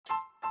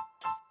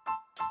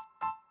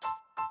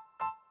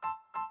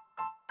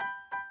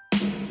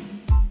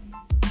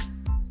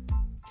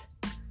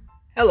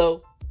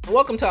Hello, and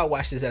welcome to I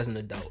Watch This as an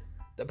Adult,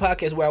 the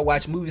podcast where I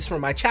watch movies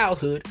from my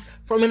childhood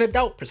from an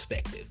adult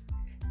perspective.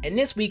 And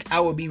this week I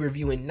will be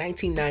reviewing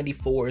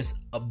 1994's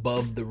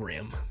Above the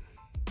Rim.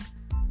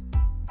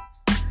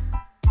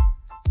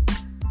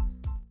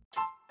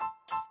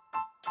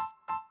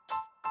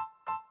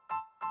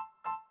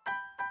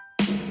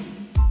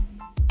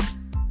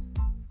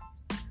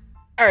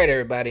 Alright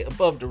everybody,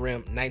 Above the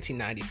Rim,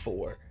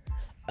 1994.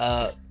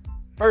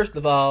 First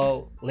of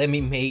all, let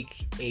me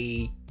make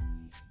a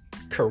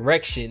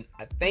correction.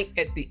 I think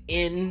at the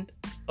end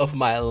of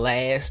my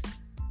last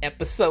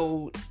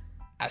episode,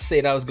 I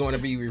said I was going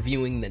to be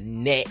reviewing The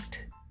Net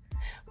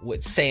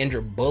with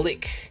Sandra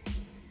Bullock.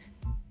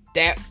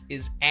 That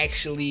is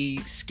actually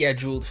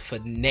scheduled for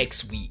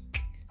next week.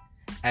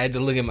 I had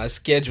to look at my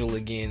schedule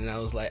again, and I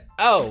was like,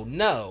 oh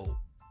no.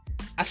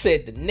 I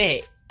said The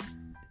Net.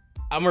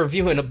 I'm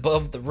reviewing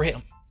Above the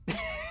Rim.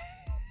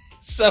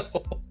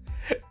 So,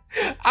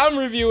 I'm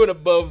reviewing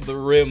Above the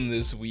Rim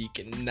this week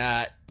and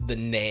not The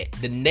Net.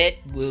 The Net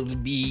will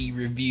be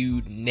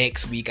reviewed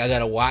next week. I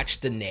gotta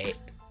watch The Net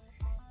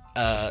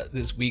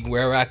this week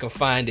wherever I can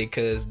find it,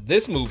 because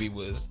this movie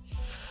was...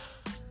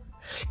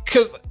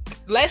 Because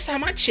last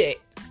time I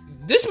checked,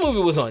 this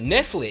movie was on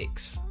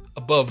Netflix,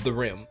 Above the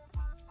Rim.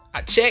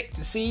 I checked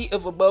to see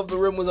if Above the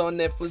Rim was on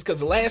Netflix, because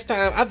the last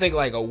time, I think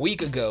like a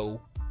week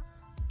ago,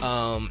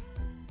 because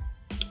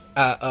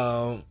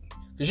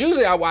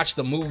usually I watch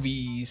the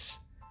movies,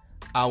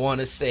 I want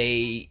to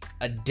say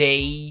a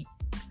day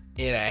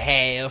and a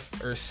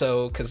half or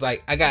so, because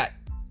like I got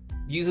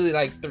usually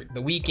like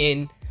the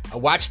weekend I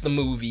watch the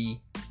movie,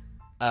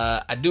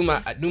 I do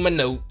my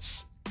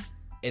notes,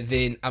 and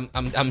then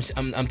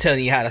I'm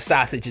telling you how the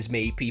sausage is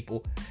made,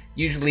 people.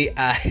 Usually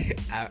I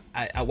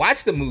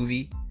watch the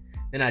movie,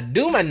 then I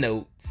do my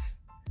notes,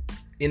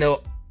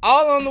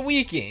 all on the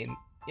weekend,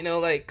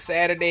 like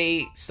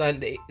Saturday,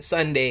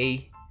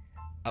 Sunday,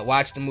 I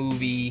watch the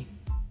movie,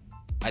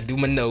 I do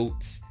my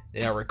notes,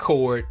 then I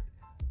record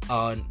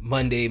on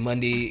Monday,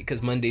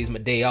 because Monday's my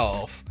day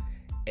off.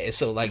 And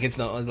so like it's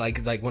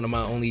like one of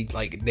my only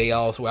like day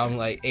offs where I'm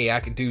like, hey,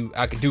 I could do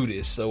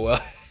this. So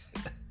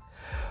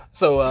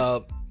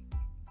so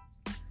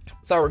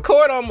I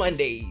record on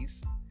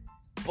Mondays.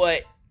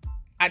 But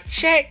I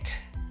checked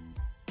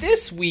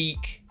this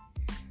week,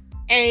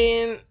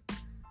 and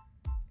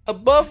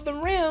Above the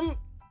Rim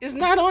is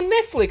not on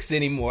Netflix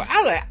anymore.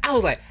 I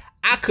was like,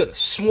 I could have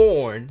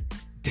sworn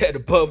that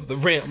Above the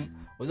Rim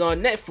was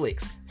on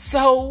Netflix.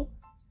 So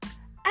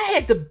I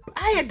had to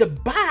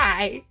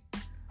buy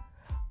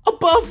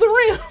Above the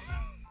Rim.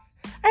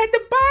 I had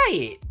to buy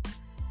it.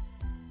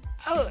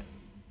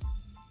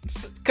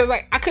 Cause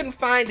like I couldn't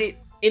find it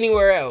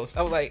anywhere else.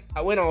 I was like,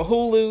 I went on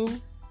Hulu,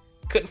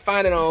 couldn't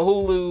find it on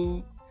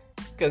Hulu.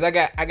 Cause I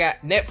got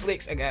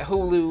Netflix, I got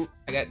Hulu,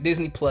 I got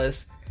Disney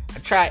Plus. I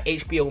tried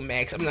HBO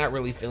Max. I'm not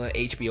really feeling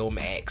HBO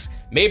Max.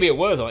 Maybe it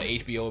was on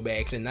HBO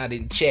Max and I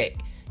didn't check,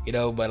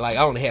 but like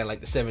I only had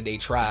like the 7-day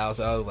trial,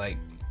 so I was like,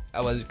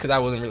 I wasn't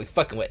really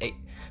fucking with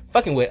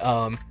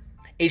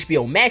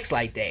HBO Max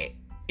like that,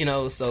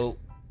 so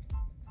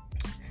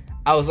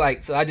I was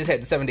like, so I just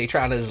had the 7-day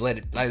trial and I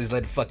just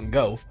let it fucking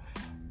go.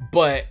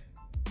 But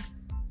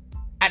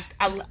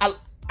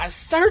I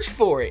searched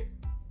for it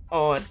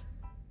on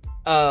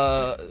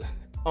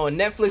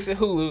Netflix and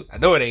Hulu. I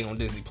know it ain't on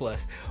Disney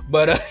Plus,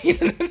 but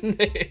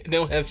they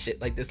don't have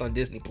shit like this on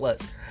Disney Plus.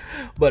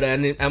 But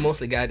I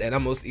mostly got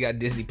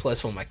Disney Plus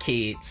for my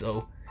kid,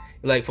 so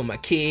like for my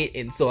kid,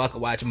 and so I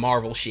could watch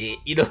Marvel shit.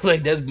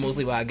 Like that's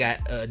mostly why I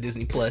got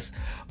Disney Plus.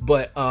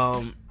 But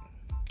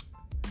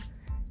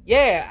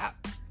yeah,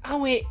 I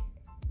went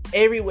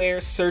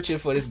everywhere searching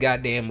for this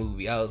goddamn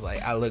movie. I was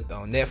like, I looked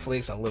on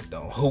Netflix, I looked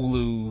on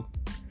Hulu,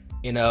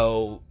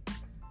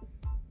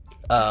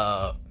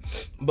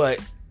 but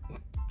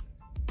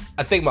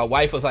I think my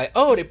wife was like,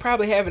 oh, they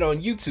probably have it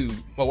on YouTube.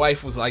 My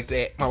wife was like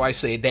that. My wife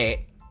said that.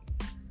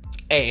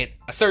 And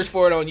I searched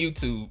for it on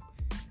YouTube.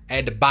 I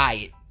had to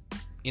buy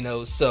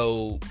it.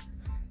 So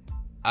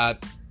I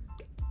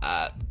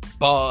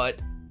bought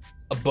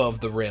Above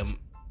the Rim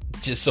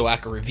just so I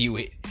could review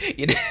it.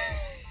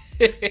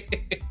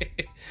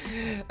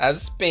 I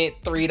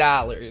spent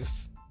 $3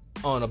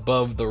 on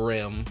Above the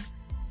Rim.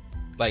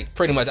 Like,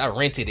 pretty much I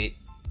rented it,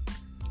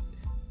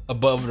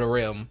 Above the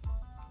Rim,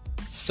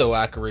 so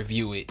I could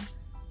review it.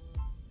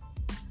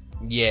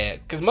 Yeah,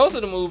 because most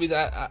of the movies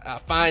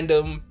I find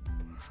them,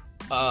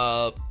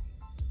 because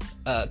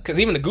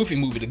even the Goofy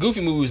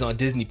movie is on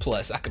Disney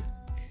Plus. I could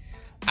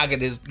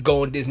just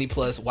go on Disney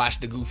Plus, watch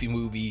the Goofy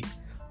movie.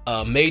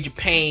 Major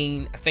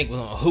Payne, I think, was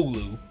on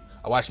Hulu.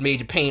 I watched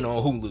Major Payne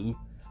on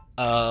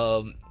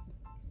Hulu.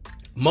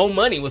 Mo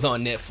Money was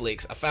on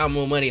Netflix. I found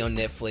Mo Money on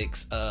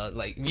Netflix.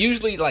 Like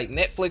usually, like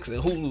Netflix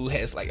and Hulu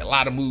has like a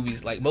lot of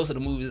movies. Like most of the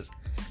movies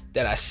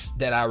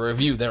that I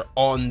review, they're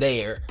on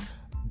there.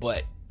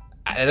 But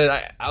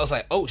I was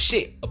like, oh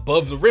shit,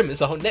 Above the Rim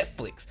is on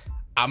Netflix.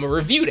 I'ma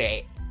review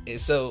that. And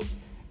so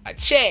I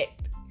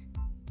checked,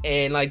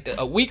 and like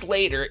a week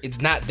later, it's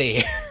not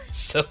there.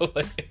 So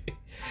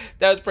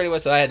that was pretty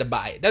much, so I had to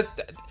buy it.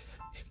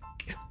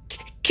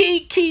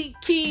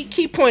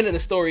 key point of the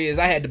story is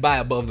I had to buy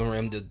Above the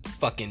Rim to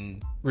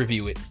fucking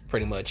review it,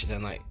 pretty much.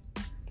 And like,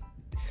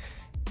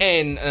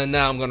 and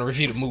now I'm gonna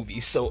review the movie.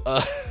 So,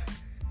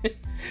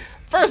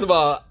 first of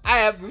all, I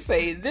have to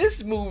say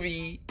this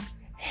movie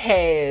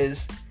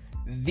has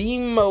the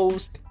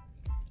most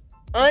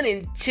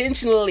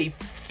unintentionally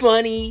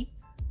funny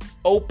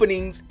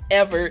openings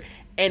ever,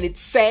 and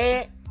it's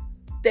sad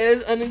that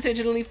it's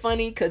unintentionally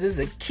funny because it's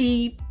a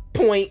key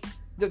point.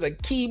 There's a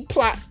key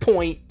plot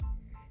point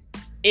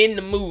in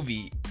the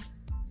movie.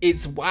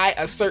 It's why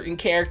a certain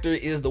character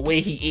is the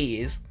way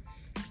he is.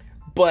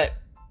 But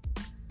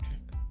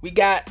we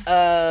got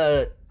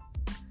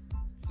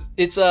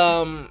it's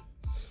my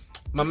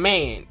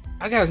man,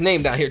 I got his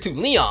name down here too,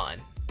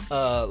 Leon.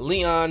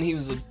 Leon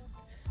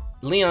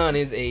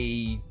is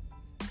a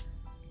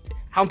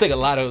I don't think a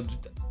lot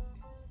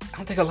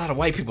of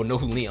white people know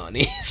who Leon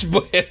is,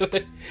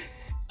 but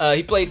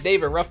he played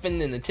David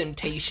Ruffin in The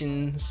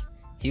Temptations.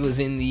 He was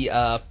in the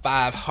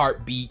 5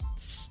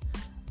 Heartbeats.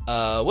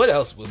 What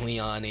else was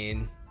Leon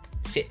in?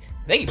 Shit,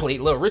 I think he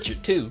played Little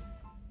Richard too.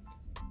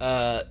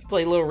 He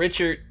played Little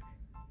Richard.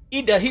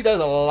 He does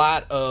a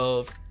lot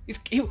of.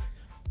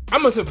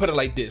 I'm gonna put it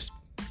like this: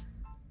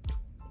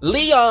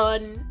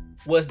 Leon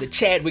was the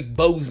Chadwick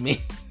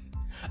Boseman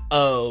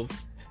of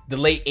the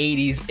late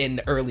 '80s and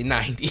the early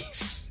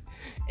 '90s.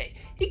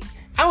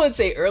 I wouldn't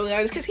say early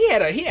 '90s because he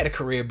had a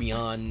career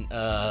beyond.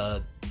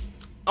 I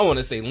want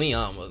to say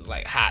Leon was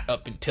like hot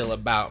up until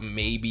about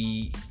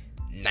maybe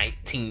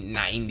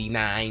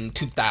 1999,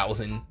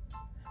 2000.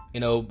 You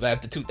know,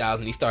 after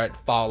 2000 he started to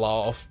fall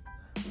off.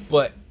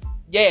 But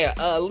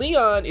yeah,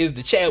 Leon is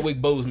the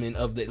Chadwick Boseman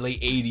of the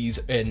late 80s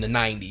and the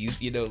 90s.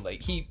 You know,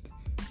 like he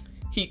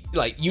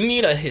like, you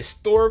need a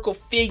historical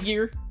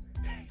figure.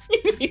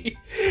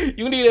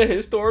 You need a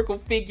historical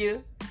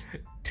figure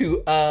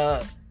to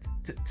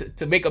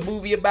make a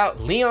movie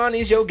about. Leon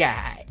is your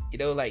guy. You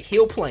know, like,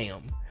 he'll play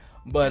him.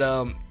 But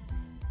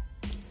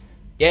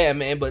yeah,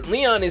 man. But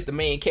Leon is the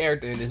main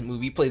character in this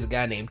movie. He plays a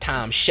guy named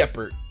Tom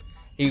Shepard.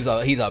 He's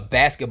a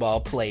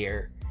basketball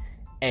player,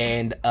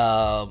 and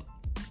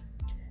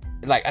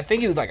like, I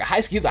think he was a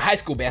high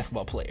school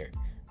basketball player,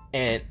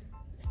 and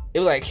it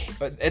was like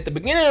at the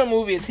beginning of the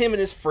movie, it's him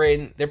and his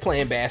friend. They're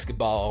playing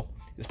basketball.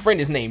 His friend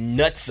is named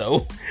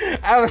Nutso.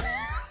 I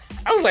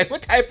was like,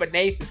 what type of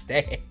name is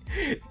that?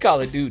 You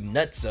call a dude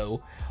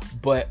Nutso,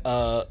 but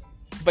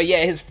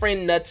yeah, his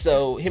friend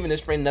Nutso, him and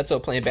his friend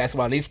Nutso playing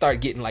basketball, and they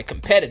start getting like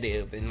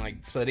competitive, and like,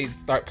 so they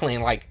start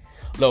playing like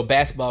little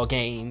basketball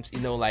games, you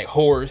know, like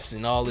horse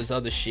and all this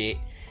other shit.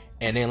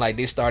 And then like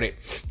they started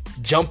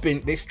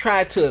jumping. They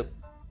tried to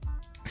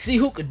see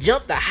who could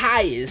jump the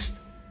highest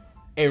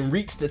and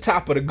reach the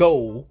top of the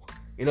goal.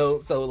 You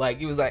know, so like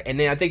it was like, and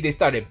then I think they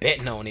started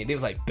betting on it. They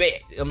was like,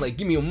 bet. I'm like,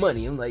 give me your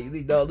money. I'm like,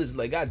 all this,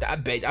 like, I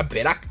bet I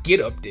could get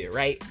up there,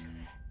 right?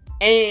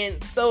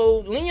 And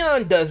so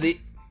Leon does it.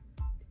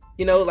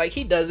 You know, like,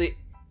 he does it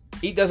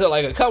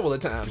like a couple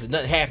of times and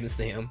nothing happens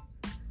to him.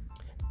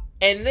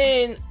 And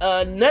then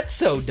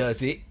Nutso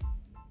does it,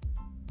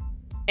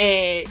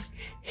 and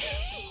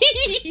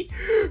he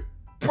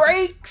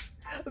breaks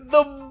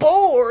the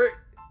board.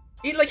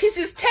 He's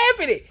just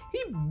tapping it.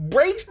 He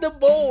breaks the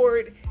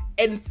board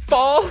and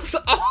falls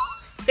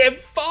off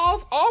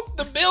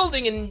the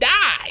building and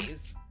dies.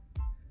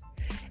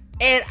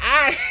 And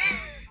I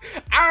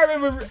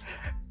remember,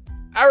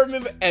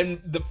 and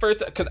the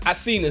first, because I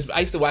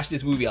used to watch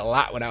this movie a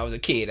lot when I was a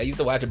kid. I used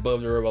to watch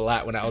Above the Rim a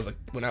lot when I was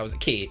a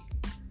kid.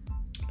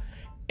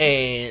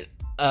 And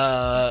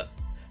I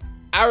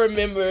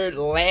remember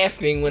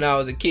laughing when I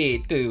was a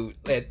kid too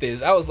at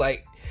this. I was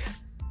like,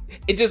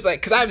 it just like,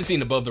 because I haven't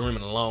seen Above the Rim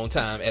in a long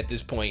time at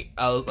this point.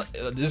 I was like,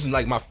 this is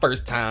like my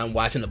first time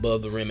watching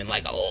Above the Rim in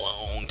like a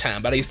long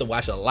time, but I used to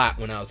watch it a lot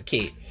when I was a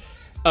kid.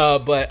 When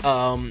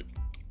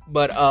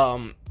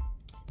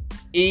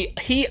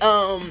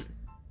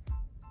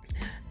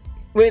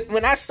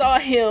I saw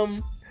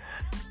him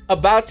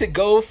about to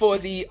go for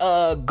the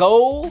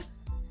goal,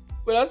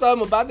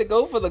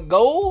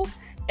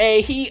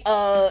 and he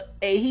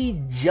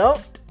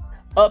jumped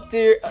up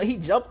there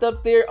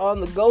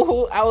on the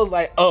goal, I was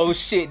like, oh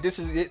shit,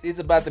 it's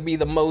about to be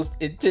the most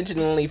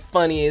intentionally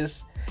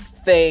funniest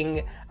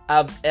thing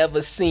I've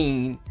ever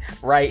seen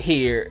right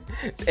here.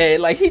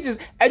 And like,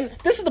 and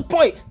this is the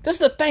point, this is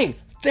the thing,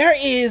 there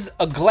is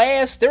a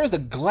glass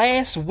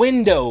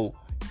window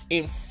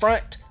in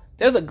front.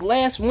 There's a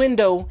glass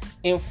window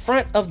in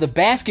front of the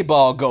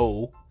basketball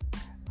goal.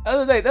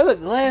 There's a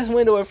glass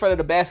window in front of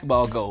the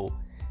basketball goal.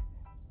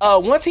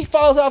 Once he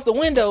falls off the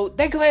window,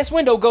 that glass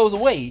window goes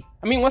away.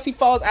 I mean, once he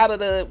falls off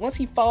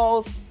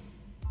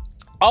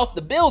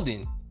the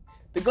building,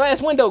 the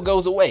glass window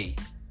goes away.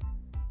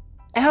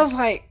 And I was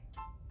like,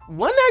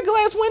 wasn't that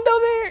glass window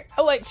there?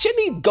 I was like, shouldn't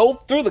he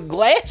go through the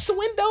glass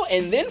window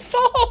and then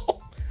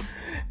fall?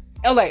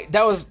 I was like,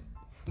 that was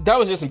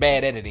just some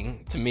bad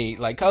editing to me.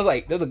 Like, I was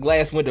like, there's a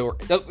glass window.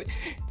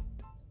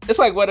 It's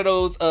like one of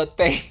those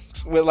things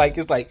jokes with like,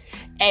 it's like,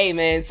 hey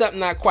man, something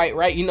not quite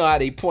right. You know how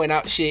they point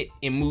out shit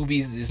in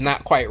movies is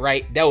not quite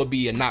right? That would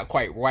be a not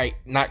quite right,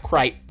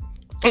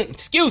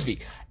 excuse me,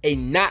 a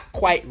not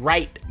quite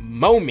right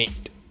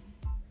moment.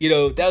 You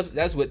know,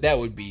 that's what that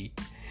would be.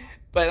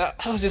 But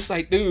I was just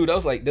like, dude, I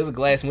was like, there's a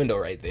glass window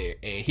right there.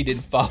 And he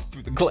didn't fall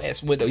through the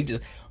glass window. He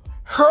just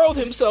hurled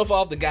himself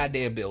off the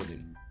goddamn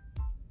building.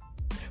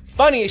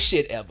 Funniest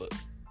shit ever.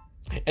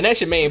 And that's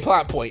your main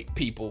plot point,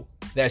 people.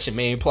 That's your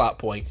main plot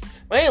point.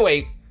 But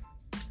anyway,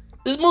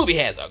 this movie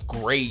has a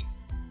great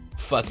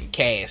fucking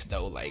cast,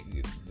 though. Like,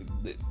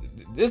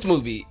 this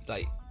movie,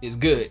 like, is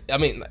good. I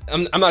mean,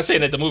 I'm not saying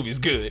that the movie is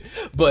good,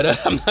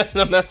 but I'm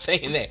not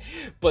saying that.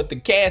 But the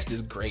cast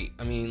is great.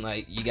 I mean,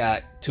 like, you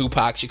got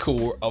Tupac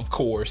Shakur, of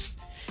course.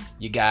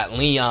 You got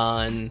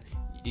Leon.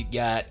 You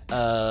got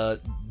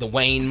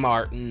Dwayne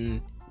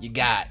Martin. You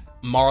got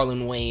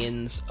Marlon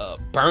Wayans,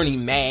 Bernie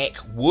Mac,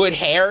 Wood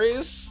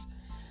Harris.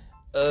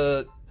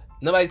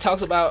 Nobody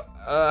talks about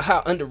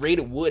how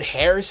underrated Wood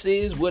Harris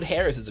is. Wood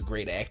Harris is a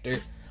great actor.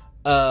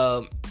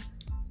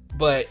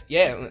 But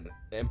yeah,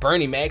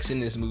 Bernie Mac's in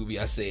this movie.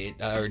 I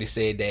already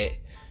said that.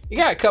 You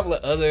got a couple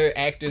of other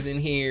actors in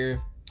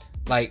here,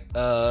 like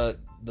the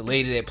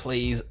lady that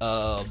plays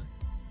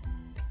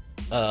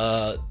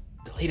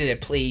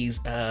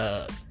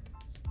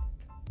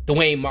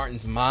Dwayne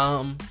Martin's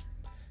mom.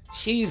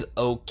 She's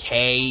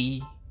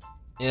okay.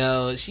 You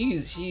know,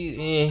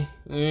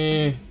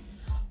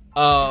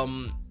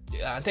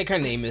 I think her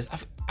name is,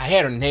 I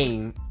had her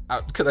name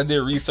because I did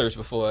research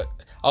before. I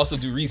also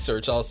do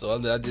research also.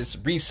 I did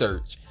some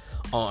research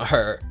on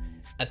her.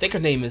 I think her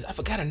name is, I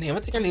forgot her name. I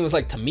think her name was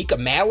like Tamika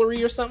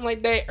Mallory or something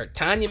like that, or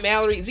Tanya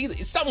Mallory.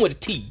 It's something with a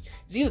T.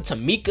 It's either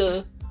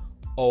Tamika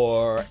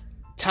or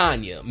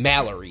Tanya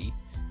Mallory.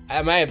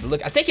 I might have to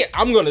look.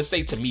 I'm going to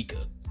say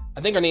Tamika.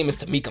 I think her name is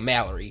Tamika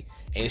Mallory,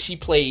 and she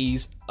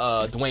plays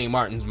Dwayne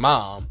Martin's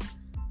mom.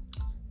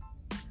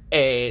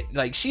 And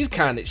like she's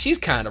kind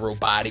of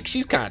robotic.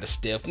 She's kind of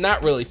stiff.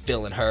 Not really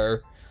feeling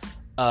her.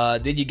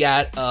 Then you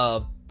got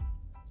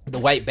the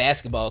white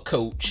basketball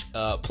coach,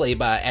 played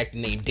by an actor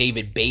named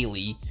David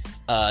Bailey.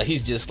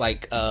 He's just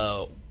like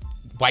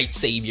white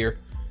savior,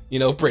 you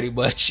know, pretty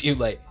much.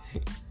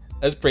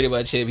 That's pretty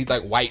much him. He's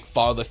like white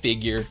father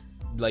figure,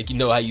 like, you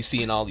know how you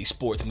see in all these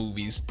sports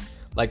movies.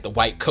 Like the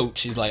white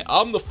coach, he's like,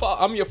 I'm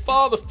your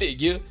father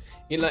figure.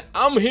 And like,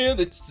 I'm here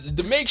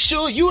to make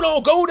sure you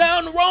don't go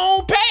down the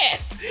wrong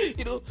path.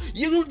 You know,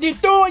 you're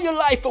throwing your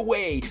life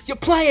away. You're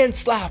playing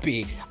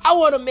sloppy. I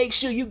want to make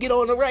sure you get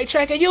on the right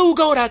track and you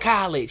go to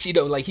college. You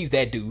know, like he's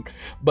that dude.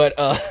 But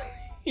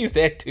he's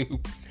that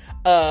dude.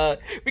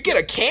 We get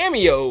a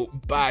cameo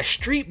by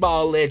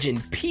streetball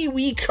legend Pee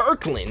Wee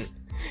Kirkland.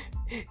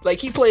 Like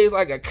he plays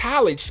like a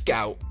college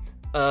scout.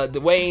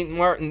 Dwayne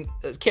Martin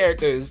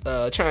character is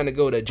trying to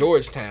go to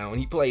Georgetown.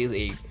 He plays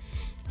a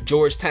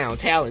Georgetown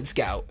talent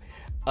scout.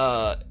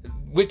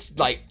 Which,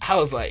 like, I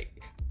was like,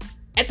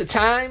 at the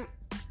time,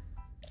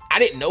 I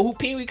didn't know who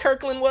Pee Wee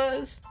Kirkland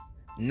was.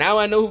 Now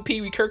I know who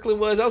Pee Wee Kirkland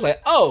was. I was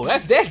like, oh,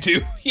 that's that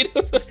dude. You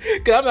know, because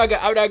I'm not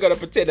gonna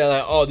pretend that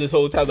like, oh, this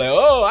whole time, like,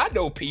 oh, I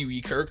know Pee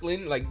Wee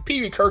Kirkland. Like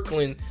Pee Wee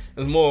Kirkland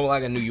is more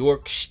like a New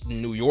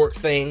York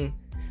thing.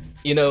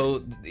 You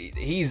know,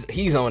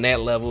 he's on that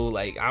level.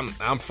 Like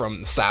I'm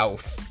from the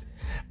South.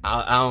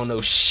 I don't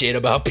know shit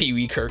about Pee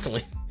Wee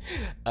Kirkland.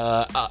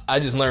 I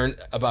just learned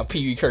about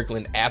Pee Wee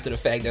Kirkland after the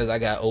fact as I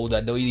got older.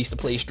 I know he used to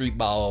play street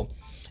ball,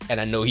 and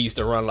I know he used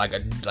to run like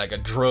a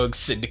drug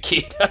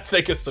syndicate. I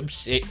think of some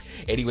shit,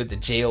 and he went to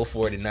jail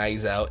for it, and now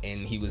he's out,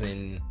 and he was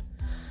in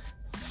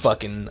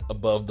fucking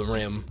Above the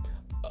Rim.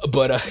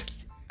 But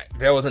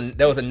there was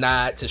a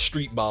nod to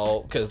street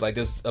ball because like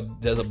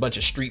there's a bunch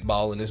of street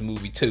ball in this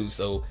movie too,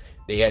 so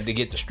they had to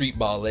get the street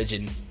ball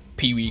legend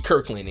Pee Wee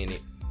Kirkland in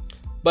it.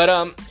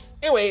 But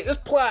anyway, this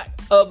plot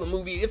of the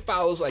movie, it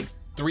follows like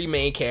three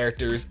main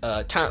characters.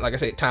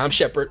 Tom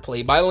Shepard,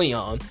 played by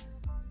Leon,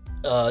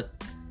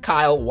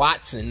 Kyle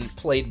Watson,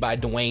 played by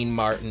Dwayne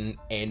Martin,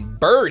 and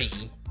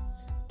Birdie,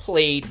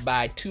 played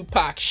by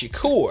Tupac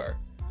Shakur.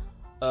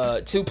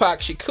 Tupac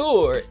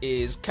Shakur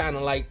is kind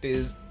of like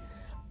this.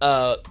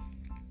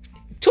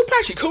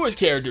 Tupac Shakur's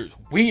character is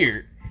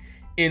weird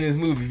in this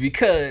movie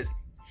because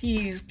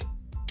he's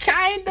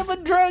kind of a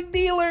drug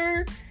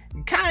dealer,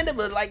 kind of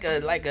like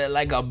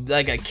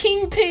a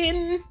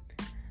kingpin.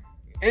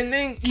 And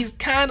then he's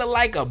kind of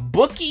like a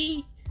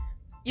bookie,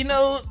 you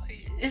know.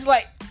 It's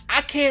like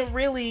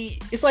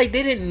it's like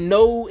they didn't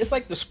know. It's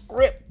like the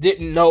script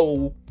didn't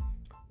know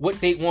what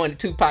they wanted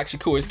Tupac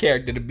Shakur's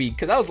character to be.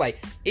 Because I was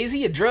like, is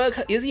he a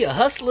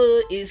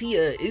hustler? Is he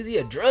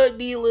a drug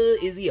dealer?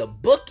 Is he a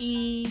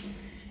bookie?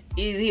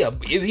 Is he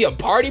a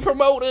party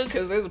promoter?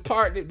 Because there's a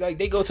part like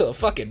they go to a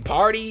fucking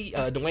party.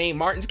 Dwayne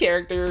Martin's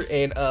character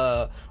and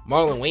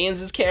Marlon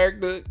Wayans'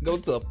 character go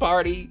to a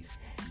party,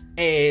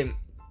 and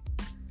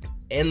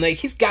like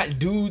he's got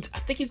dudes. I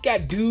think he's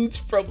got dudes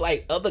from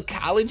like other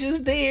colleges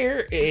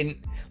there, and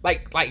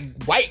like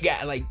white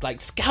guy, like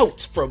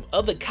scouts from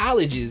other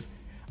colleges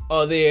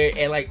are there,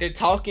 and like they're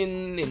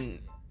talking, and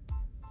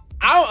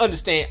I don't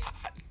understand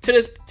to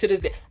this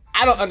day.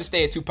 I don't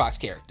understand Tupac's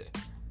character.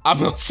 I'm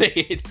gonna say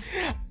it.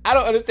 I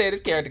don't understand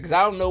his character because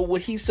I don't know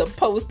what he's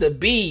supposed to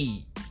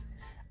be.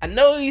 I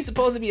know he's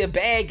supposed to be a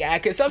bad guy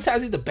because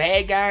sometimes he's a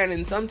bad guy and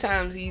then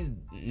sometimes he's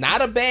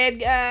not a bad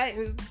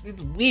guy.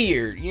 It's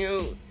weird,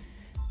 you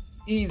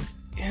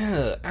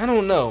know. I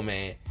don't know,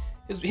 man.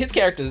 His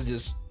character is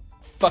just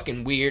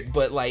fucking weird,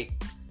 but like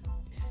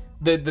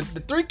the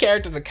three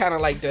characters are kind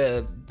of like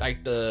the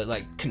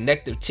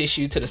connective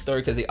tissue to the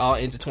story because they all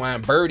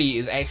intertwine. Birdie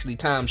is actually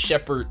Tom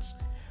Shepard's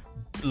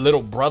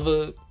little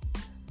brother,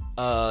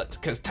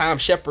 because Tom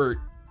Shepard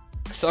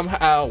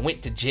somehow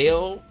went to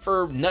jail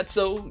for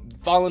nutso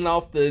falling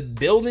off the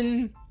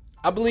building,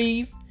 I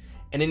believe,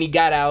 and then he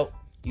got out.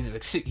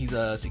 He's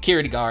a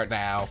security guard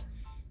now,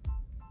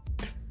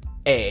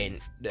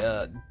 and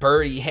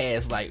Birdie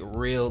has like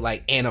real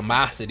like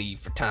animosity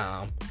for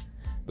Tom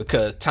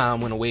because Tom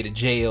went away to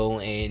jail,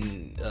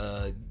 and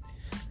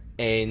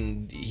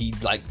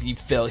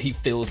he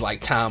feels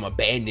like Tom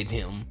abandoned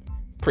him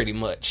pretty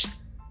much,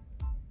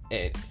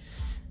 and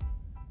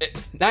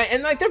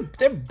like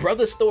their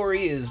brother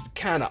story is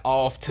kind of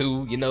off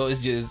too, you know.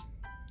 It's just,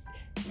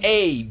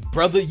 hey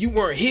brother, you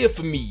weren't here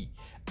for me.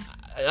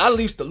 I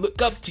used to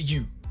look up to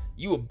you.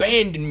 You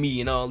abandoned me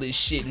and all this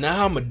shit.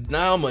 Now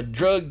I'm a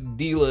drug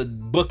dealer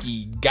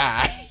bookie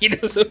guy. You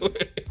know, so,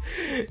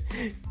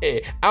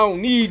 hey, I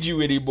don't need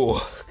you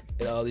anymore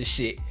and all this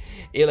shit.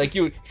 Yeah, like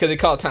you, because they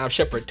call Tom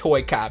Shepard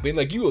Toy Cop. And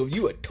like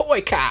you a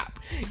toy cop.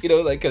 You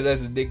know, like because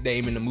that's his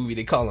nickname in the movie.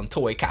 They call him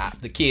Toy Cop.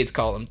 The kids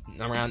call him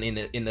around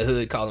in the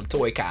hood call him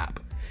Toy Cop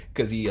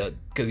because he a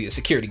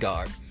security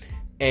guard.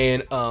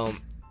 And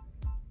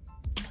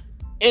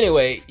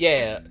anyway,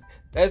 yeah.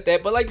 That's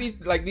that, but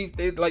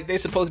they're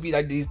supposed to be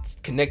like these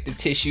connective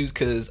tissues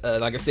because,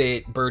 like I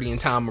said, Birdie and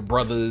Tom are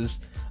brothers.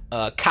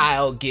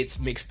 Kyle gets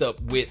mixed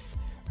up with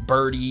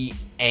Birdie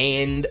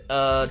and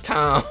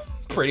Tom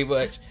pretty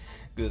much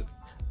because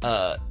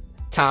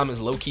Tom is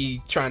low key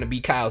trying to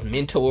be Kyle's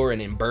mentor, and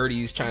then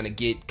Birdie's trying to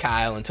get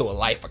Kyle into a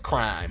life of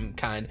crime.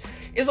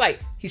 It's like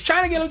he's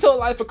trying to get him to a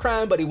life of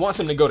crime, but he wants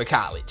him to go to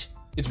college.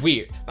 It's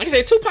weird. Like I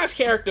said, Tupac's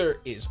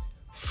character is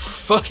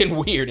fucking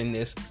weird in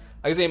this.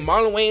 Like I said,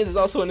 Marlon Wayans is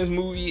also in this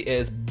movie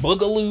as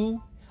Boogaloo.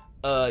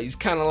 He's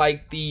kind of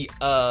like the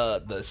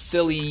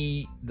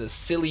silly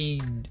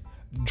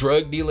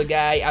drug dealer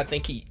guy. I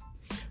think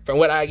from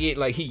what I get,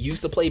 like he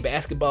used to play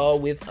basketball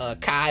with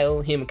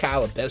Kyle. Him and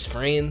Kyle are best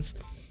friends.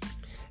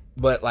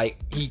 But like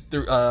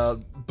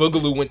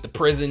Boogaloo went to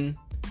prison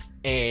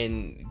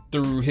and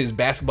threw his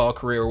basketball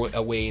career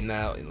away.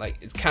 Now, like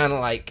it's kind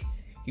of like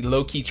he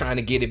low key trying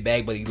to get it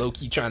back, but he low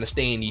key trying to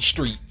stay in these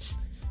streets.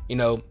 You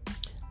know.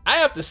 I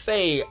have to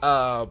say,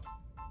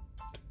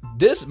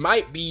 this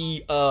might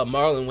be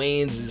Marlon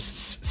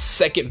Wayans'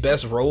 second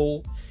best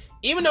role.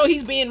 Even though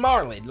he's being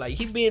Marlon. Like,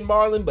 he's being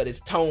Marlon, but it's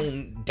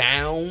toned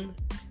down.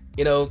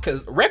 You know,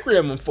 because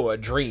Requiem for a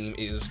Dream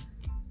is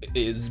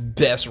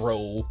best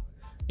role.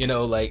 You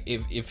know, like,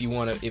 if you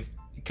want to...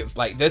 Because,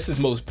 like, that's his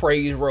most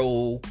praised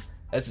role.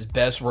 That's his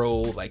best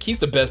role. Like, he's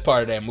the best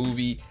part of that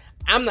movie.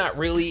 I'm not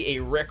really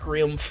a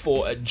Requiem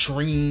for a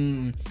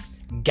Dream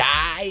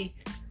guy,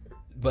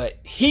 but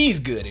he's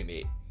good in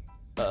it.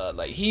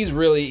 Like he's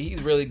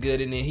really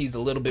good in it. He's a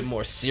little bit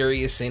more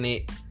serious in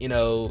it, you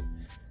know.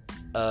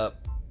 But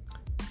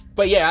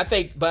yeah, I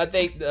think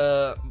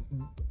Boogaloo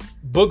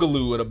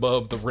at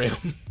Above the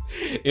Rim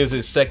is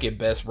his second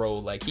best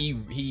role. Like he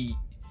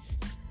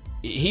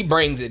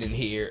brings it in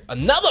here.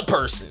 Another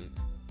person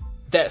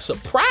that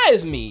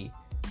surprised me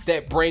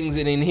that brings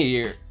it in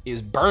here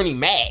is Bernie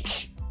Mac.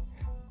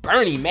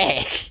 Bernie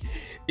Mac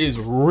is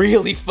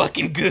really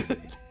fucking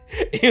good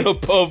in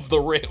Above the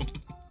Rim.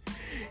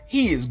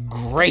 He is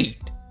great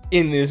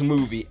in this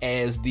movie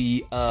as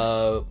the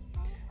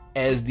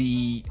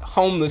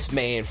homeless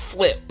man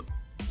Flip.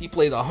 He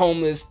plays a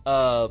homeless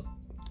what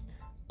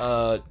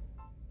the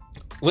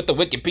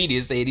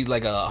Wikipedia said he's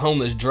like a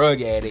homeless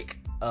drug addict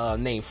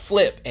named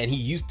Flip, and he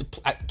used to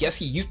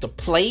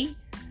play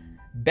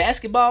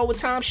basketball with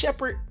Tom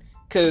Shepard,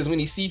 because when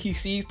he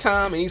sees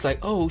Tom and he's like,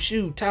 oh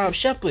shoot, Tom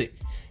Shepard.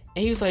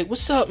 And he was like,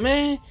 "What's up,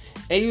 man?"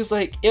 And he was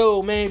like,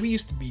 "Yo, man, we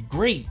used to be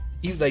great."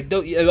 He's like,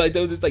 "Don't let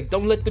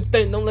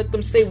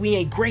them say we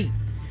ain't great.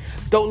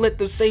 Don't let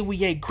them say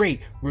we ain't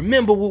great.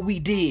 Remember what we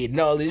did and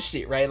all this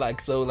shit, right?"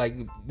 Like, so, like,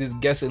 just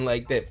guessing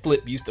like that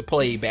Flip used to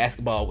play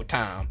basketball with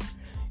Tom,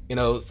 you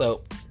know.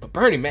 So, but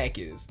Bernie Mac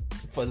is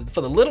for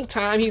the little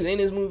time he's in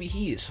this movie,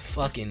 he is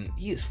fucking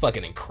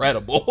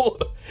incredible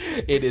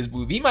in this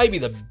movie. He might be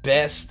the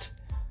best.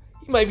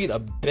 He might be the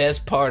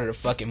best part of the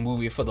fucking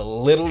movie for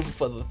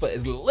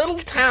as little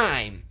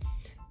time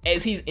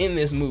as he's in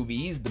this movie.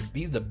 He's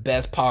the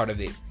best part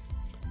of it.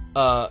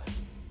 Fun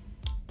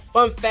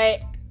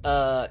fact,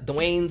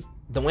 Dwayne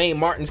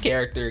Martin's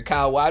character,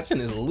 Kyle Watson,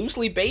 is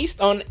loosely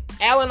based on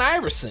Allen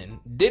Iverson.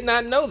 Did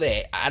not know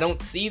that. I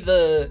don't see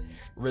the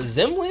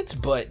resemblance,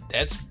 but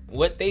that's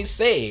what they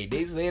say.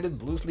 They said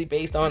it's loosely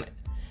based on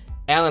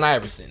Allen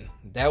Iverson.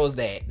 That was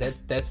that.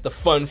 That's the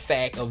fun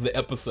fact of the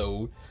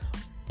episode.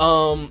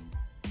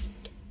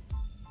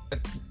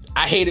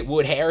 I hated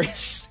Wood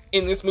Harris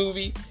in this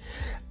movie.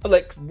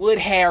 Like, Wood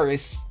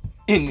Harris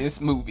in this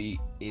movie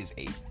is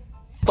a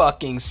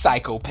fucking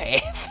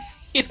psychopath.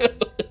 You know,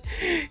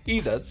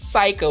 he's a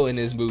psycho in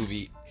this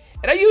movie.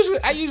 And I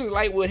usually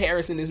like Wood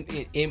Harris in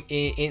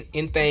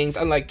things.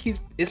 I'm like,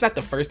 it's not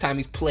the first time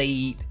he's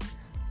played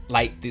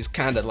like this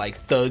kind of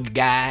like thug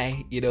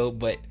guy, you know,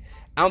 but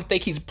I don't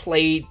think he's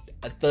played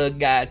a thug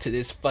guy to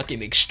this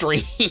fucking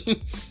extreme.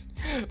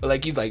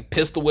 Like, he's like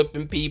pistol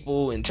whipping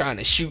people and trying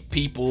to shoot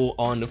people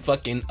on the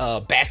fucking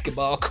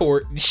basketball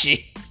court and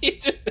shit.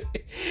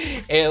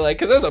 And like,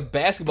 cause there's a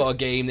basketball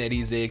game that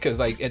he's in, cause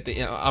like at the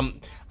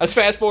end, let's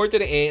fast forward to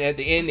the end. At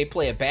the end, they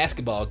play a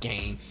basketball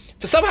game.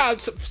 For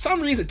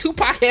some reason,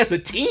 Tupac has a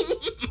team.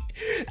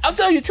 I'll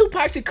tell you,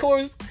 Tupac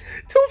Shakur's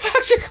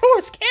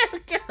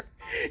character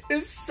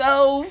is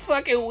so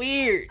fucking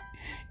weird.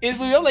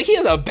 I'm like, he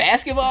has a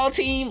basketball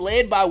team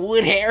led by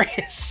Wood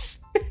Harris.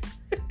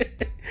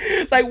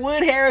 Like,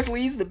 Wood Harris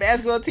leads the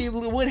basketball team.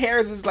 Wood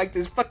Harris is like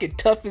this fucking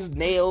tough as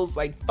nails,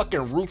 like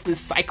fucking ruthless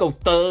psycho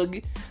thug.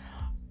 And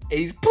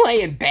he's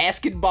playing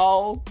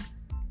basketball.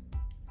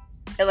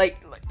 And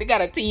like they got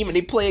a team and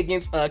they play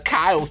against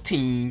Kyle's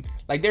team.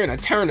 Like, they're in a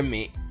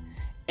tournament.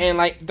 And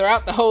like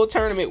throughout the whole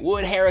tournament,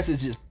 Wood Harris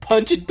is just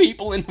punching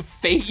people in the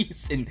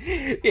face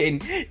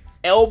and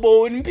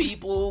elbowing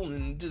people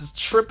and just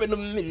tripping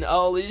them and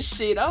all this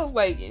shit. I was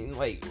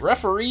like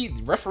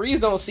referees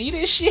don't see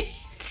this shit.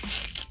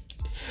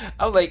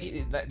 I was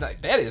like,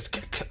 that is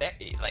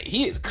like,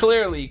 he is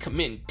clearly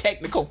committing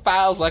technical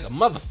fouls like a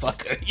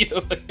motherfucker, you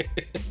know.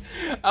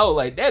 I was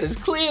like, that is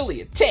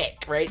clearly a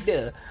tech right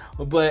there.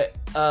 But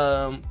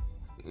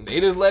they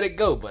just let it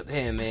go. But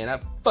damn, man, I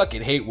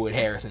fucking hate Wood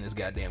Harris in this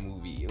goddamn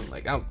movie.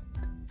 Like,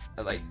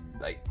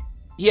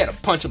 he had a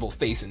punchable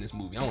face in this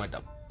movie. I wanted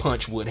to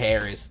punch Wood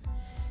Harris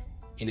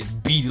in his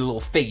beady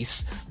little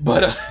face,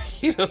 but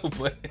you know,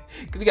 but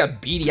because he got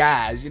beady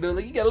eyes, you know,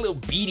 like, he got a little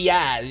beady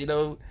eyes, you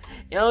know.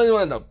 I only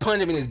wanted to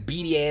punch him in his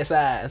beady ass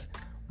eyes,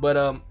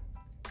 but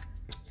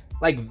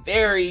like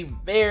very,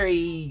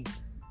 very,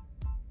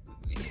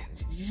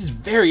 he's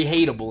very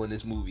hateable in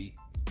this movie,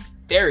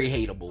 very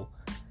hateable.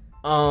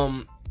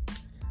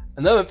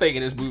 Another thing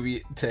in this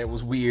movie that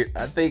was weird,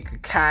 I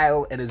think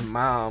Kyle and his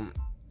mom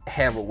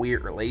have a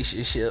weird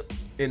relationship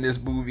in this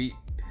movie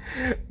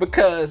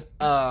because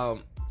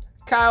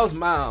Kyle's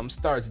mom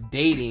starts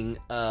dating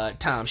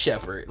Tom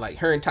Shepard. Like,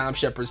 her and Tom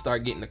Shepard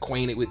start getting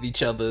acquainted with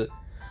each other.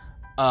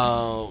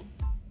 So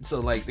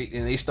like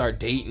they start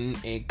dating,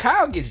 and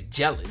Kyle gets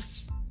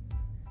jealous.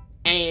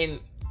 And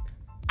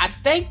I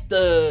think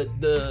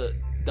the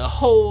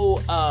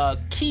whole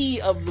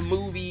key of the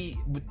movie,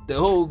 the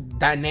whole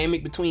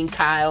dynamic between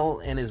Kyle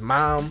and his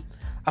mom,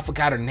 I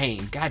forgot her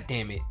name. God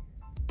damn it,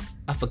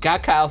 I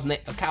forgot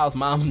Kyle's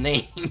mom's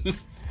name.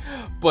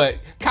 But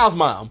Kyle's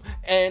mom,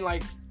 and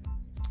like,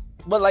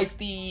 but like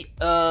the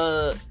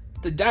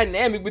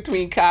dynamic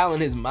between Kyle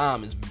and his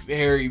mom is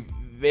very,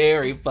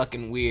 very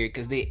fucking weird,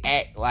 because they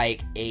act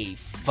like a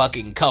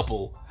fucking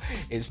couple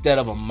instead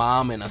of a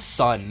mom and a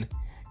son.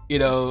 You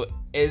know,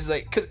 it's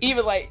like, because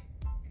even like,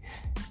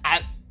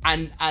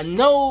 I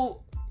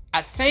know,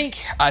 I think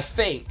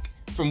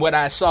from what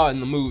I saw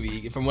in the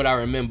movie, from what I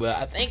remember,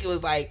 I think it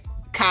was like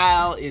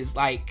Kyle is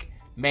like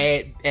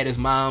mad at his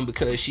mom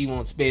because she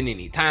won't spend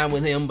any time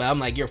with him. But I'm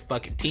like, you're a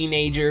fucking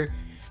teenager,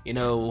 you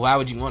know, why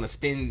would you want to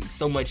spend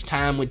so much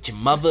time with your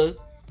mother?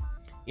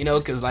 You know,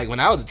 because like when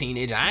I was a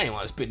teenager, I didn't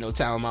want to spend no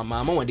time with my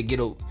mom. I wanted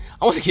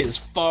to get as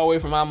far away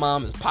from my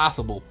mom as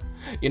possible.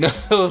 You know,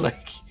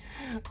 like,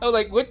 I was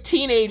like, what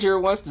teenager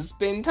wants to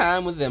spend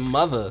time with their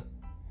mother?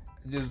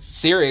 Just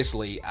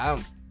seriously,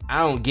 I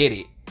don't get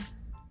it.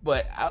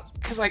 But I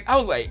was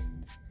like,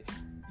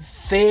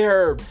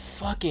 their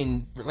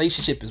fucking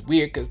relationship is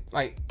weird, because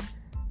like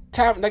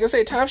Tom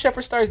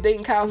Shepard starts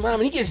dating Kyle's mom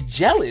and he gets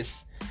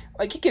jealous.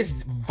 Like, he gets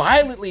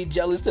violently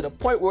jealous to the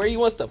point where he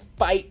wants to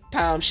fight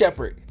Tom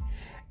Shepard.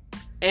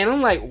 And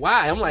I'm like,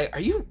 why? Are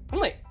you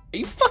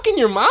fucking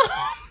your mom?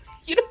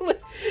 You know,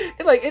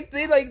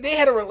 they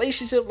had a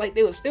relationship like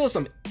there was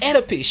some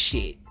Oedipus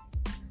shit.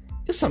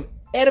 It was some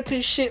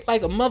Oedipus shit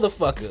like a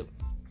motherfucker.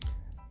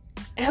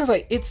 And I was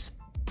like, it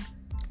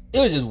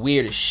was just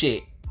weird as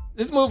shit.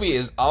 This movie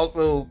is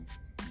also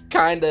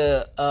kind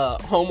of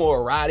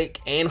homoerotic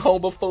and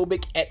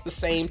homophobic at the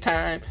same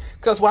time.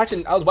 Cause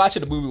I was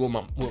watching the movie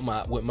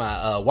with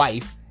my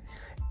wife,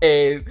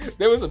 and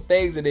there was some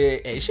things in there,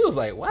 and she was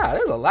like, "Wow,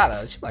 there's a lot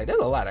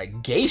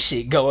of gay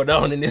shit going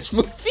on in this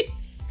movie."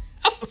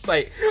 I was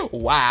like,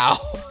 "Wow,"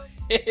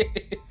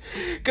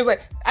 cause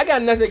like I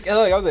got nothing.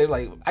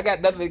 I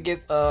got nothing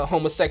against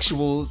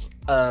homosexuals.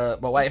 My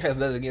wife has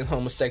nothing against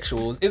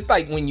homosexuals. It's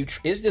like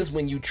it's just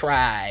when you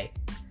try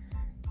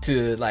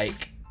to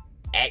like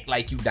act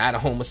like you not a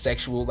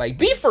homosexual, like,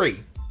 be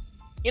free,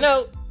 you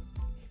know,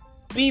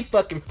 be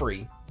fucking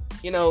free,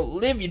 you know,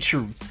 live your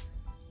truth,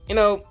 you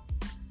know,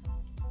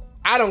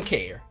 I don't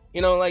care,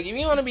 you know, like, if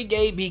you want to be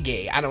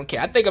gay, I don't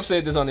care. I think I've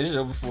said this on this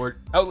show before.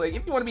 I was like,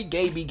 if you want to be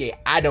gay,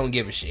 I don't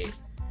give a shit,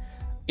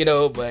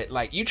 But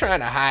like you trying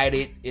to hide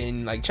it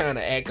and like trying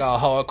to act all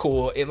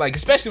hardcore, and like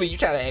especially when you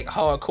try to act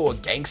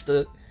hardcore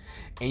gangster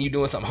and you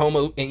doing some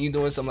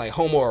like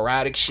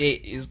homoerotic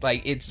shit, is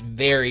like it's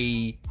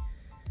very.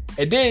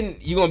 And then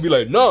you gonna be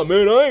like, nah,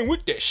 man, I ain't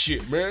with that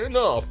shit, man.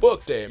 Nah,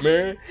 fuck that,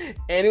 man.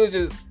 And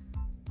it's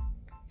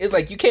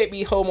like you can't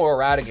be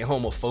homoerotic and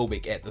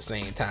homophobic at the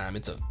same time.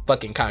 It's a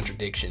fucking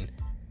contradiction.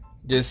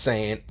 Just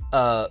saying.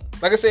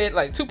 Like I said,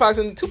 like Tupac's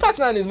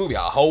not in this movie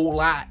a whole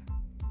lot.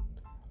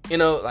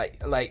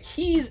 Like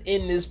he's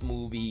in this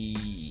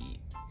movie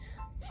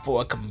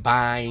for a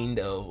combined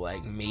of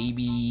like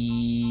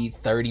maybe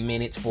 30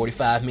 minutes,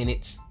 45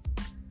 minutes.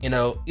 He's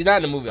not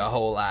in the movie a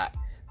whole lot.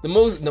 The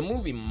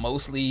movie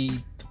mostly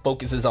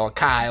focuses on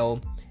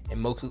Kyle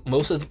and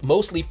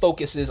mostly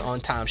focuses on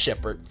Tom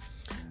Shepard.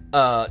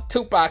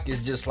 Tupac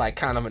is just like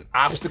kind of an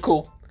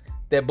obstacle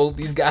that both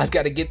these guys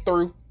got to get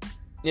through,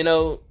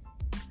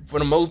 for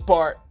the most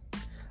part.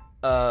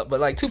 But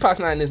like Tupac's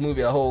not in this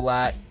movie a whole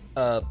lot.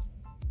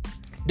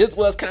 This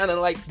was kind of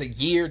like the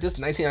year, this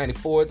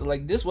 1994,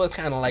 like this was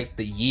kind of like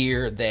the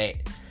year that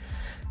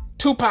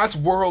Tupac's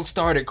world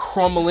started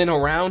crumbling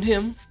around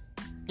him.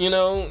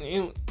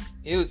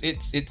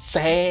 It's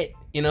sad,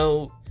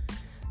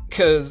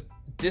 because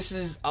this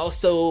is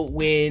also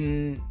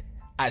when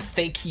I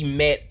think he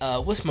met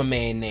what's my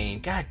man name?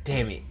 God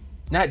damn it,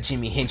 not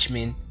Jimmy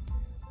Henchman.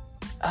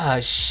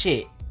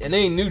 Shit, and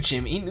they knew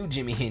Jimmy. He knew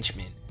Jimmy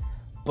Henchman,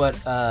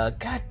 but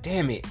god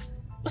damn it,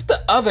 what's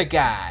the other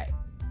guy?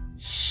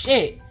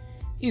 Shit,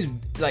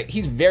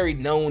 he's very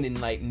known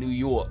in like New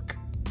York,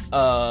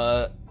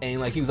 and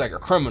like he was like a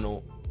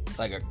criminal,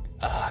 like a.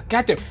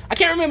 Goddamn, I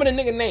can't remember the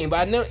nigga name, but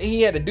I know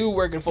he had a dude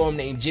working for him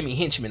named Jimmy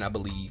Henchman, I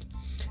believe.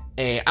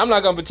 And I'm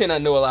not gonna pretend I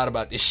know a lot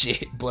about this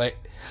shit, but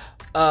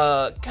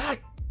god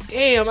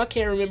damn, I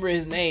can't remember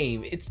his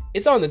name.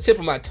 It's on the tip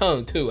of my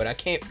tongue too, and I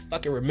can't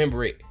fucking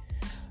remember it.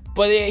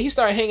 But yeah, he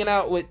started hanging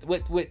out with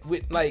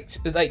like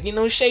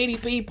shady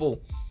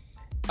people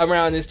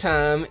around this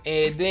time,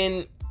 and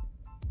then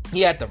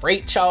he had the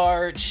rape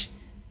charge.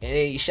 And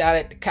then he shot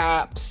at the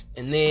cops,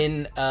 and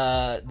then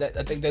I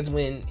think that's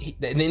when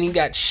then he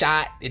got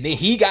shot, and then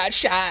he got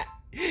shot,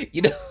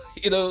 and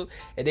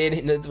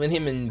then that's when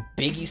him and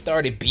Biggie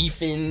started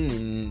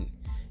beefing,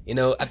 and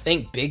I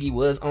think Biggie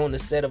was on the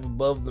set of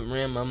Above the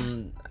Rim.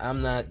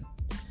 I'm not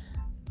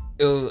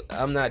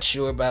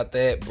sure about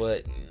that,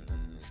 but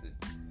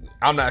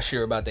I'm not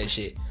sure about that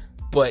shit.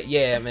 But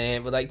yeah,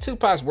 man, but like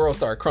Tupac's world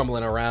started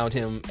crumbling around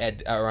him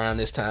around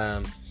this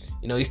time.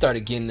 He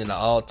started getting into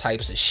all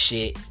types of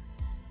shit.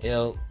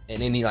 And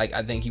then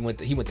I think he went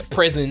to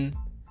prison,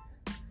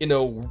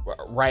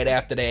 right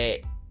after that,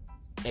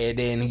 and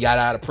then he got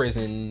out of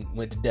prison,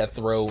 went to death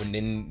row, and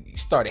then he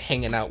started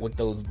hanging out with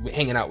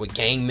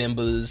gang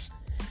members,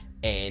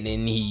 and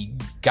then he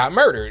got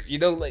murdered.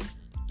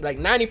 Like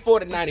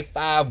 94 to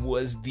 95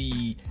 was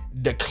the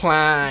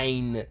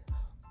decline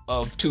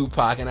of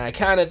Tupac, and I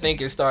kind of think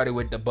it started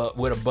with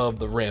Above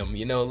the Rim.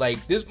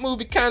 Like this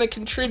movie kind of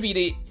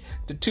contributed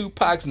to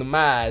Tupac's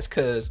demise,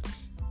 because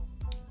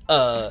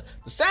the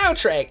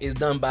soundtrack is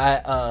done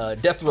by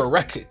Death Row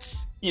Records,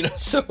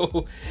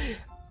 so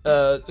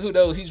who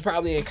knows, he's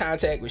probably in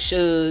contact with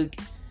Suge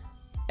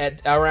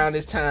at around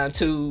this time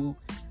too,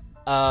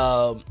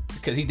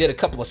 because he did a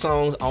couple of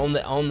songs on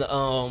the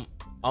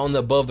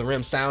Above the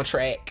Rim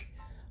soundtrack.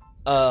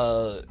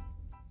 Like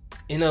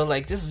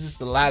this is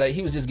just a lot of,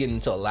 he was just getting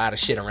into a lot of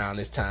shit around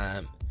this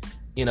time,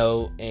 and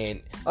a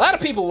lot of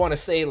people want to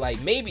say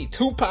like maybe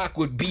Tupac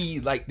would be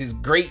like this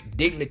great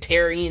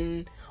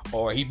dignitarian,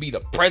 or he'd be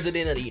the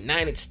president of the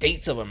United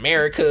States of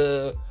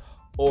America,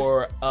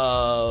 or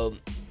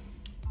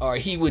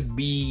he would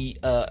be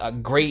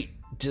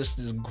this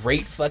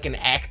great fucking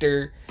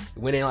actor,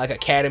 winning like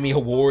Academy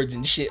Awards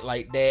and shit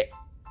like that.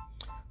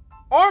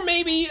 Or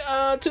maybe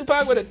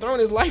Tupac would have thrown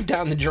his life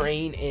down the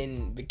drain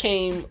and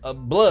became a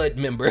blood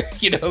member,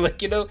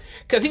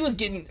 because he was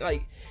getting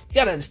like, you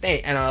gotta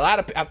understand, and a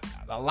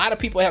lot of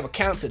people have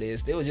accounts of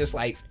this. They were just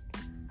like,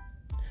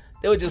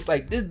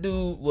 this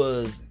dude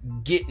was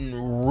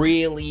getting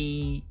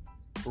really,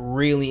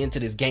 really into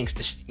this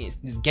gangster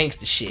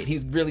shit. He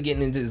was really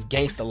getting into this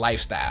gangster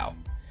lifestyle,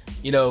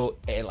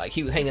 and like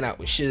he was hanging out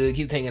with Suge,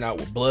 he was hanging out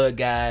with blood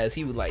guys.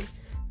 He was like,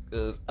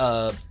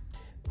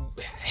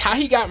 how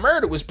he got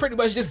murdered was pretty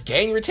much just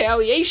gang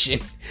retaliation.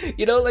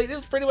 Like this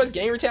was pretty much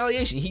gang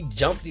retaliation. He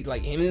jumped,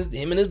 like him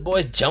and his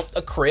boys jumped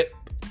a Crip,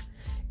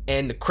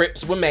 and the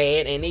Crips were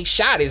mad and they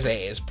shot his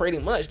ass. Pretty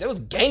much, that was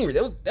gang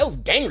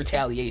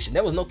retaliation.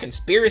 There was no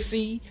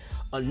conspiracy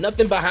or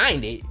nothing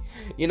behind it,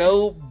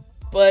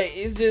 But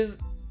it's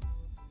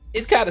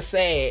kind of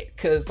sad,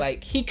 because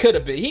like he could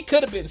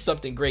have been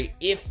something great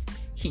if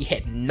he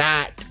had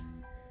not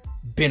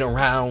been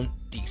around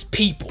these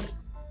people,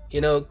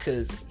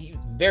 because he was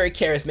very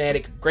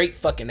charismatic, great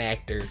fucking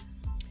actor,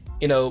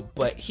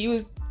 But he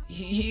was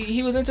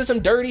into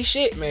some dirty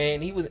shit,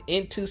 man. He was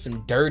into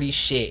some dirty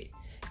shit.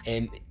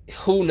 And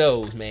who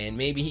knows, man,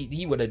 maybe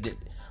he would have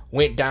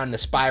went down the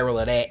spiral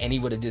of that, and he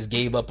would have just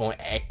gave up on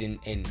acting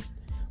and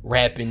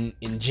rapping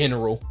in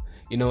general,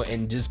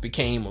 and just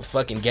became a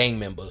fucking gang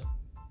member.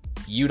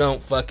 You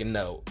don't fucking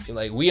know.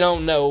 Like, we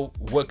don't know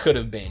what could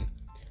have been.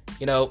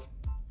 We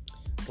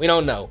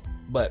don't know.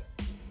 But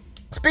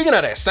speaking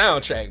of that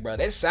soundtrack, bro,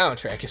 that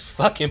soundtrack is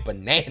fucking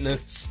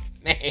bananas,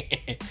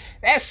 man.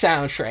 That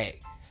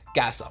soundtrack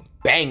got some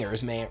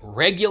bangers, man.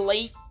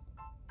 Regulate.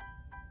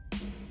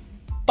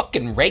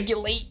 Fucking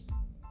Regulate.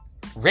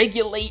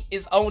 Regulate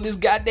is on this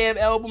goddamn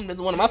album. That's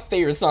one of my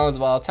favorite songs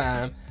of all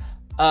time.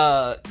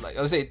 Like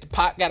I said,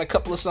 Tupac got a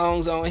couple of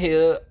songs on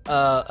here.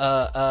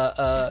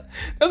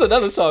 There's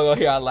another song on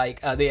here I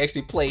like. They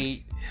actually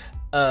played,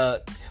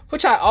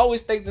 which I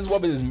always think this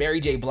woman is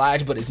Mary J.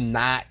 Blige, but it's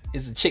not.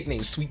 It's a chick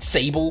named Sweet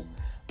Sable.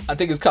 I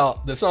think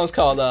the song's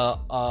called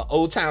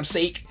Old Time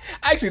Sake.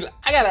 Actually,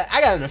 I got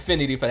an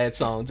affinity for that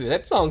song too.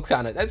 That song's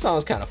kind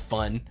of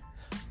fun.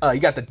 You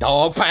got the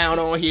Dog Pound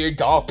on here.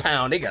 Dog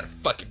Pound, they got a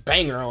fucking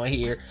banger on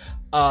here.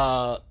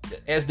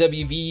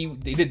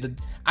 SWV, they did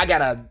I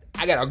got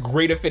a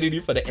great affinity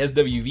for the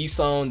SWV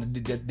song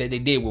that they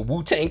did with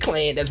Wu-Tang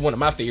Clan. That's one of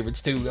my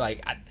favorites too.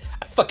 Like, I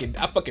fucking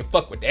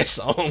fuck with that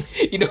song,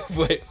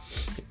 But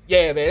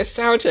yeah, man, that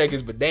soundtrack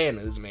is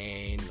bananas,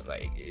 man.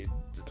 Like,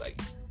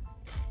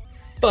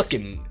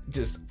 fucking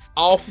just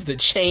off the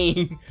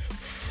chain,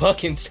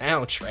 fucking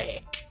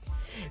soundtrack.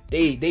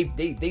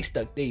 They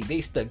stuck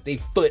their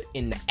foot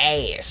in the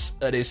ass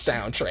of this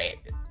soundtrack,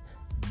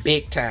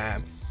 big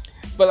time.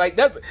 But like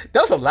that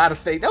was a lot of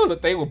things. That was a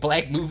thing with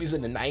black movies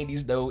in the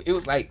 90s, though.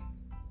 It's like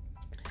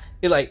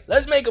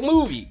let's make a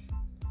movie.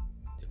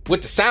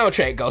 What the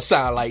soundtrack gonna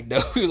sound like,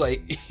 though?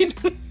 Like,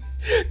 that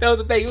was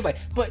the thing. It was like,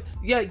 but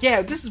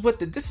yeah, this is what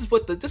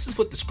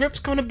the script's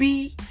gonna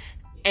be,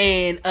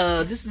 and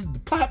this is the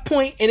plot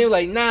point. And it was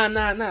like,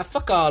 nah,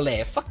 fuck all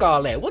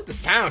that. What the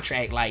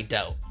soundtrack like,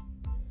 though?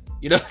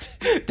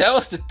 That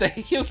was the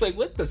thing. He was like,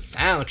 what's the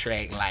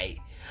soundtrack like?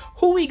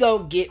 Who we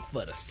gonna get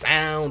for the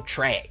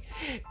soundtrack?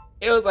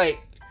 It was like,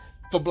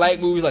 for black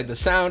movies, like, the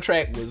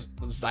soundtrack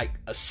was like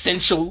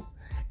essential,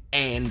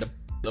 and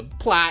the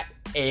plot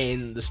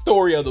and the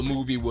story of the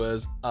movie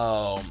was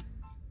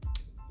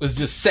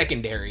just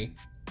secondary.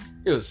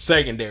 It was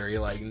secondary.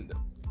 Like,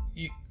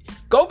 you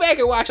go back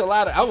and watch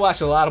I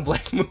watched a lot of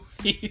black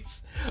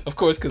movies, of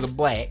course, because I'm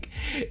black,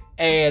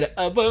 and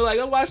but like,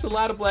 I watched a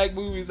lot of black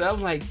movies. I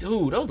was like,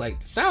 dude, I was like,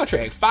 the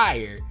soundtrack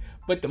fire,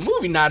 but the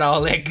movie not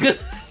all that good.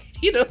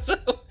 So,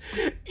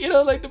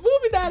 like, the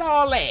movie not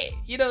all that.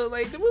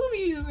 Like, the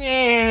movie is,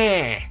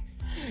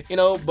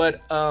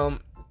 but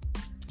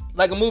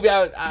like a movie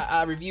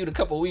I reviewed a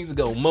couple weeks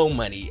ago, Mo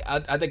Money.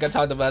 I think I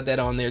talked about that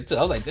on there too.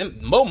 I was like, the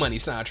Mo Money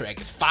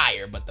soundtrack is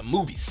fire, but the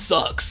movie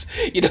sucks.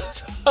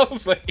 So I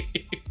was like,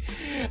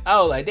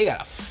 they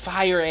got a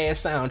fire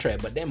ass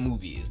soundtrack, but that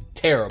movie is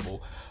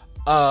terrible.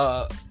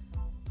 But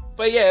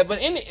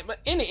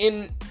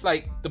in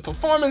like, the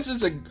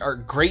performances are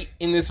great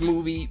in this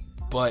movie,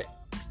 but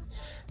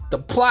the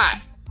plot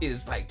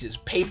is like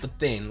just paper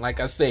thin. Like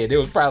I said, they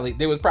was probably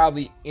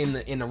in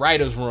the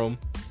writer's room,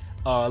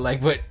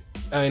 but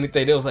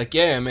anything. They was like,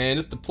 yeah, man,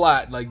 it's the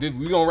plot. Like, dude,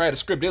 we gonna write a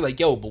script. They're like,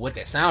 yo, but what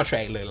that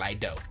soundtrack look like,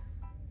 though?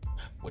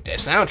 What that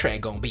soundtrack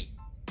gonna be?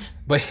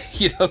 But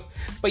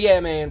but yeah,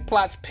 man,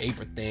 plot's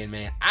paper thin,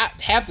 man.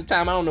 Half the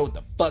time I don't know what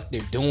the fuck they're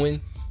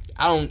doing.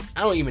 I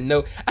don't even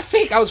know. I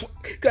think I was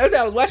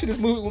watching this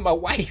movie with my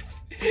wife,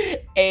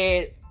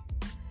 and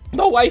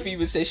my wife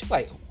even said, she's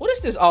like, what is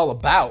this all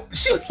about?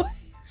 She was like,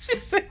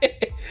 she's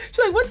like,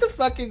 what the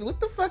fuck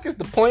is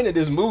the point of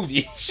this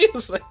movie? She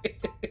was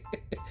like,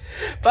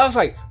 but I was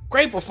like,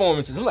 great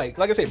performances. Like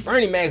I said,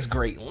 Bernie Mac's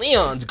great,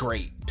 Leon's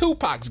great,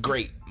 Tupac's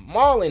great,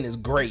 Marlon is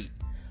great,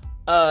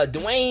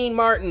 Dwayne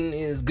Martin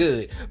is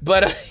good,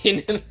 but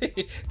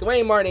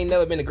Dwayne Martin ain't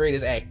never been the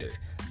greatest actor.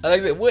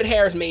 Like I said, Wood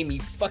Harris made me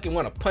fucking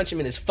want to punch him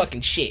in his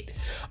fucking shit.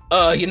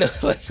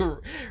 Like,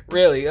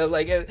 really, I was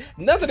like,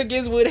 nothing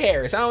against Wood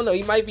Harris. I don't know,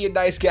 he might be a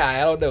nice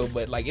guy, I don't know,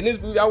 but like, in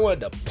this movie, I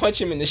wanted to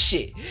punch him in the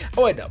shit. I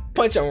wanted to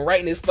punch him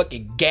right in his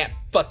fucking gap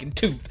fucking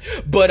tooth.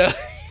 But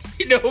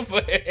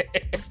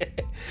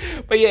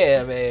but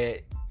yeah, man.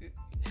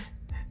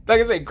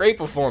 Like I said, great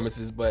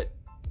performances, but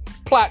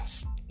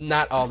plot's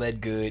not all that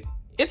good.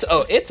 It's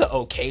an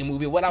okay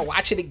movie. Would I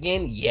watch it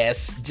again?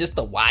 Yes, just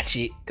to watch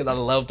it, because I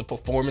love the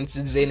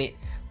performances in it.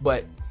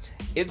 But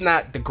it's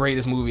not the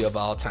greatest movie of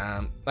all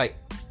time. Like,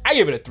 I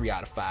give it a 3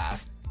 out of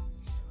 5.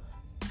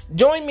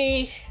 Join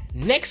me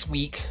next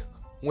week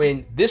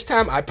when this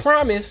time, I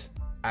promise,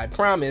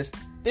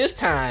 this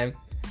time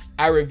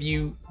I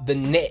review The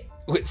Net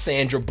with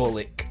Sandra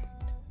Bullock.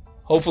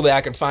 Hopefully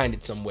I can find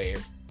it somewhere.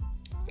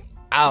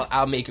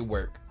 I'll make it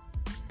work.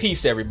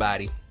 Peace,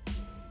 everybody.